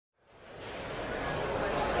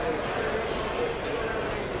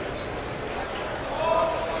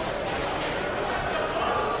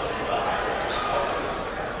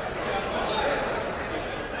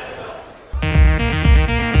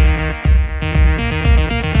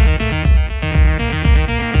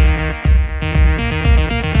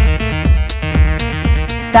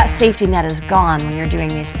that safety net is gone when you're doing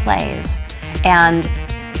these plays. And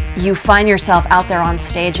you find yourself out there on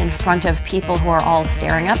stage in front of people who are all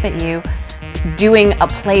staring up at you, doing a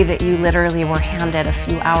play that you literally were handed a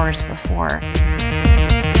few hours before.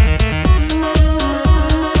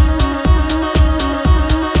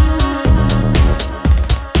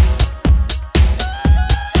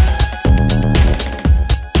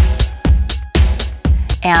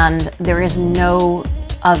 And there is no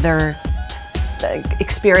other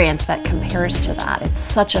experience that compares to that. It's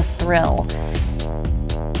such a thrill.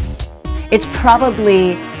 It's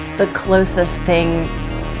probably the closest thing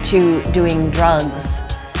to doing drugs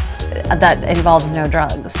that involves no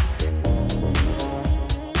drugs.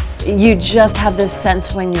 You just have this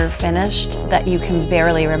sense when you're finished that you can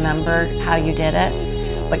barely remember how you did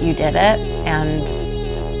it, but you did it, and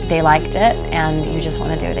they liked it, and you just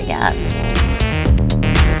want to do it again.